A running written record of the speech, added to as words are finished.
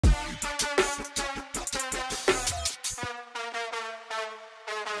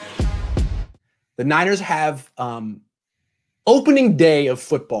The Niners have opening day of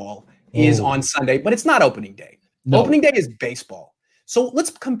football is on Sunday, but it's not opening day. No. Opening day is baseball. So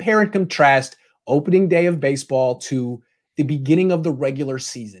let's compare and contrast opening day of baseball to the beginning of the regular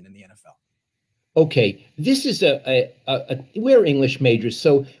season in the NFL. Okay, this is we're English majors,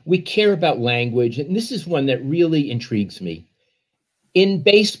 so we care about language, and this is one that really intrigues me. In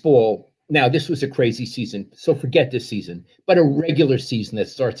baseball, now this was a crazy season, so forget this season, but a regular season that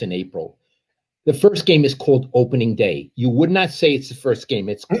starts in April. The first game is called opening day. You would not say it's the first game.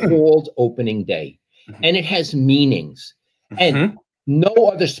 It's called opening day, and it has meanings. And no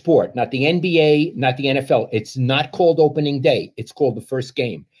other sport, not the NBA, not the NFL, it's not called opening day. It's called the first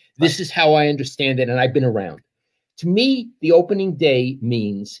game. This is how I understand it, and I've been around. To me, the opening day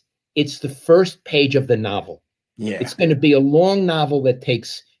means it's the first page of the novel. Yeah. It's going to be a long novel that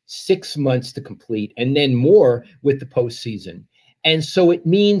takes 6 months to complete, and then more with the postseason. And so it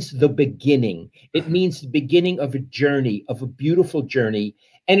means the beginning. It means the beginning of a journey, of a beautiful journey.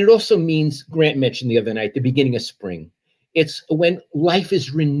 And it also means, Grant mentioned the other night, the beginning of spring. It's when life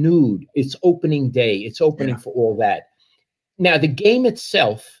is renewed. It's opening day. It's opening for all that. Now, the game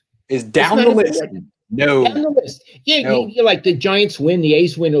itself is down the list. No. Down the list. Yeah, no. You're like the Giants win, the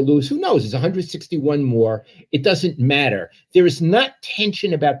A's win or lose. Who knows? It's 161 more. It doesn't matter. There is not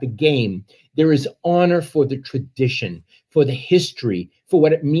tension about the game. There is honor for the tradition, for the history, for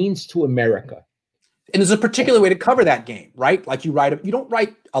what it means to America. And there's a particular way to cover that game, right? Like you don't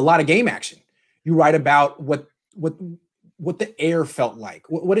write a lot of game action. You write about what the air felt like,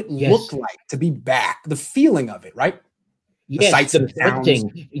 what it looked like to be back, the feeling of it, right? Yes, the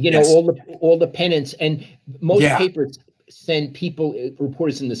printing, all the pennants, and most papers send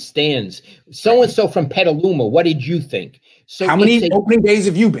reporters in the stands. So-and-so from Petaluma, what did you think? So how many opening days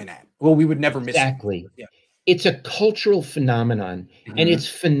have you been at? Well, we would never miss exactly. It. Yeah. It's a cultural phenomenon, and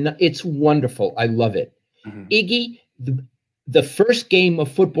it's wonderful. I love it. Iggy, the first game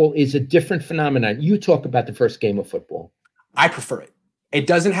of football is a different phenomenon. You talk about the first game of football. I prefer it. It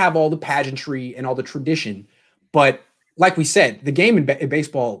doesn't have all the pageantry and all the tradition, but like we said, the game in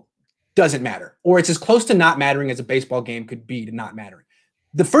baseball doesn't matter, or it's as close to not mattering as a baseball game could be to not mattering.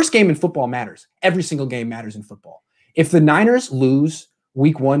 The first game in football matters. Every single game matters in football. If the Niners lose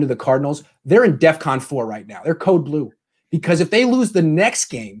week 1 to the Cardinals, they're in DEFCON 4 right now. They're code blue, because if they lose the next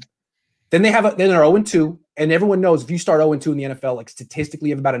game, then they're 0-2, and everyone knows if you start 0-2 in the NFL, like statistically,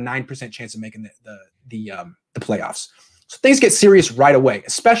 you have about a 9% chance of making the playoffs. So things get serious right away,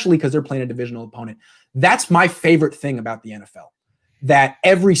 especially because they're playing a divisional opponent. That's my favorite thing about the NFL, that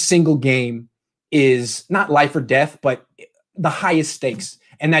every single game is not life or death, but the highest stakes.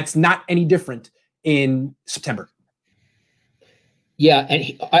 And that's not any different in September. Yeah,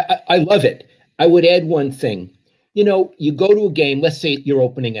 and I love it. I would add one thing. You know, you go to a game, let's say you're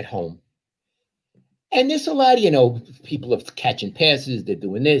opening at home. And there's a lot of, people are catching passes, they're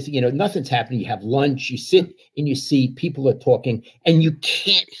doing this, nothing's happening. You have lunch, you sit in your seat, people are talking, and you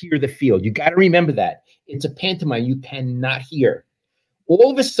can't hear the field. You got to remember that. It's a pantomime you cannot hear. All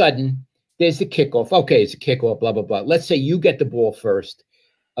of a sudden, there's the kickoff. Okay, it's a kickoff, blah, blah, blah. Let's say you get the ball first.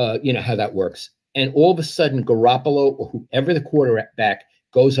 You know how that works. And all of a sudden, Garoppolo or whoever the quarterback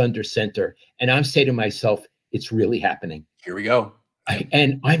goes under center. And I'm saying to myself, it's really happening. Here we go.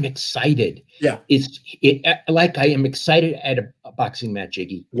 And I'm excited. Yeah. It's like I am excited at a boxing match,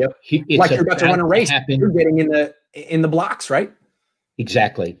 Iggy. Yep. It's like you're about to run a race. You're getting in the blocks, right?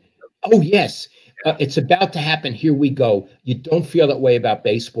 Exactly. Oh, yes. It's about to happen. Here we go. You don't feel that way about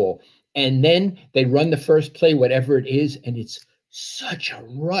baseball. And then they run the first play, whatever it is, and it's such a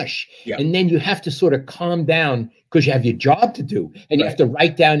rush. Yep. And then you have to sort of calm down because you have your job to do. And you have to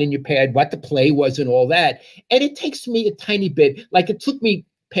write down in your pad what the play was and all that. And it takes me a tiny bit, like it took me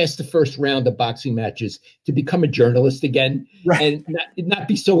past the first round of boxing matches to become a journalist again and not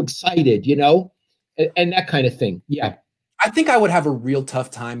be so excited, and that kind of thing. Yeah. I think I would have a real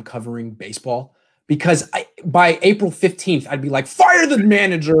tough time covering baseball because by April 15th, I'd be like, fire the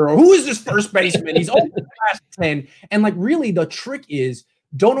manager, or who is this first baseman? He's only past 10. And like, really, the trick is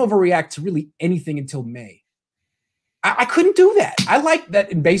don't overreact to really anything until May. I couldn't do that. I like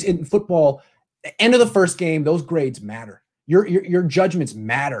that in football, the end of the first game, those grades matter. Your judgments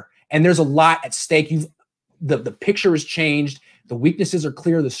matter. And there's a lot at stake. The picture has changed. The weaknesses are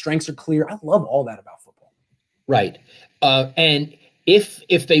clear. The strengths are clear. I love all that about football. Right. And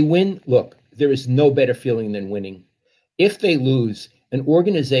if they win, look, there is no better feeling than winning. If they lose, an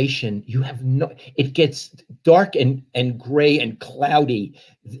organization, it gets dark and gray and cloudy.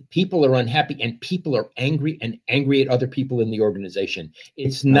 People are unhappy and people are angry at other people in the organization.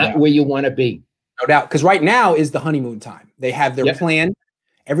 It's not where you want to be. No doubt. Because right now is the honeymoon time. They have their plan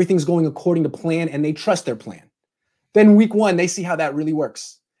Everything's going according to plan and they trust their plan. Then week 1, they see how that really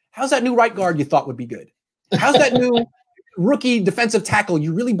works. How's that new right guard you thought would be good? How's that new rookie defensive tackle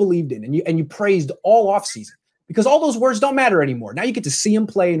you really believed in and you praised all offseason? Because all those words don't matter anymore. Now you get to see him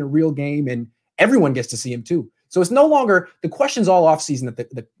play in a real game, and everyone gets to see him too. So it's no longer the questions all offseason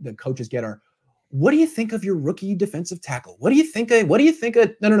that the coaches get are, what do you think of your rookie defensive tackle? What do you think of?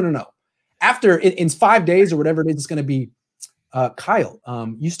 No. After in 5 days or whatever it is, it's going to be Kyle.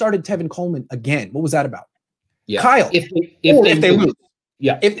 You started Tevin Coleman again. What was that about? Yeah. Kyle. If they lose.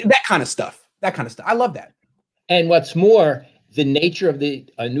 Yeah. If that kind of stuff. I love that. And what's more, the nature of the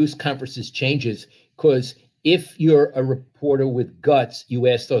news conferences changes, because if you're a reporter with guts, you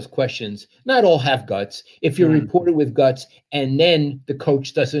ask those questions. Not all have guts. If you're a reporter with guts and then the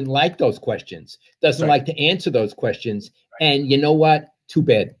coach doesn't like those questions, doesn't like to answer those questions, and you know what? Too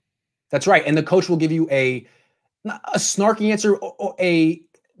bad. That's right. And the coach will give you not a snarky answer or a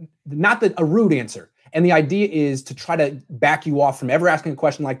rude answer. And the idea is to try to back you off from ever asking a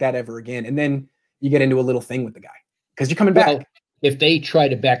question like that ever again. And then you get into a little thing with the guy because you're coming back. Well, if they try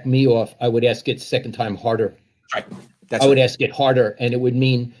to back me off, I would ask it second time harder. Right. I would ask it harder, and it would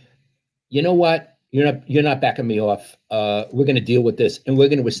mean, you know what? You're not backing me off. We're going to deal with this, and we're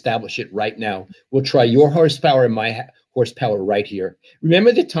going to establish it right now. We'll try your horsepower and my horsepower right here.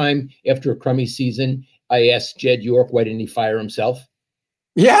 Remember the time after a crummy season, I asked Jed York, why didn't he fire himself?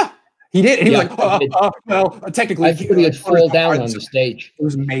 Yeah, he did. And he was like, well, technically. I thought he'd fall down on the stage. It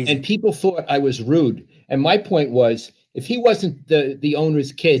was amazing. And people thought I was rude. And my point was, if he wasn't the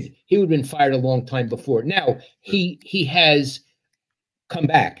owner's kid, he would have been fired a long time before. Now, he has come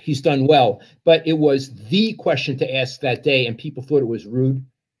back. He's done well. But it was the question to ask that day, and people thought it was rude.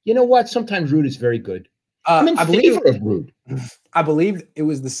 You know what? Sometimes rude is very good. I'm in favor of rude. I believe it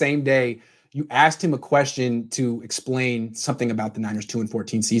was the same day you asked him a question to explain something about the Niners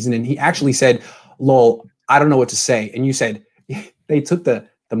 2-14 season. And he actually said, Lowell, I don't know what to say. And you said, they took the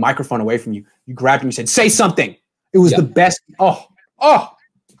microphone away from you. You grabbed him, you said, say something. It was the best. I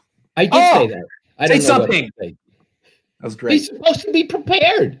did say that. I say don't know something. What to say. That was great. He's supposed to be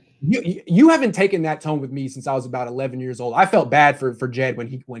prepared. You haven't taken that tone with me since I was about 11 years old. I felt bad for Jed when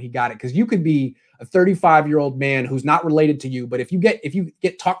he got it, because you could be a 35-year-old man who's not related to you, but if you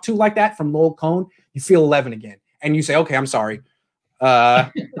get talked to like that from Lowell Cohn, you feel 11 again, and you say, "Okay, I'm sorry.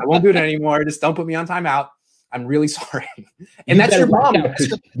 I won't do it anymore. Just don't put me on timeout. I'm really sorry." And that's your mom.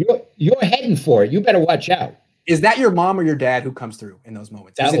 You're heading for it. You better watch out. Is that your mom or your dad who comes through in those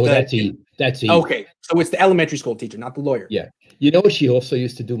moments? That's Eve. That's Eve. Okay, so it's the elementary school teacher, not the lawyer. Yeah. You know what she also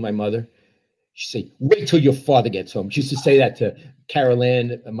used to do, my mother? She'd say, wait till your father gets home. She used to say that to Carol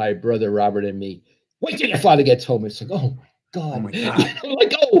Ann, my brother Robert, and me. Wait till your father gets home. It's like, oh, God. Oh, my God. I'm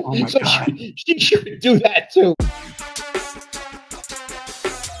like, oh my God. She should do that, too.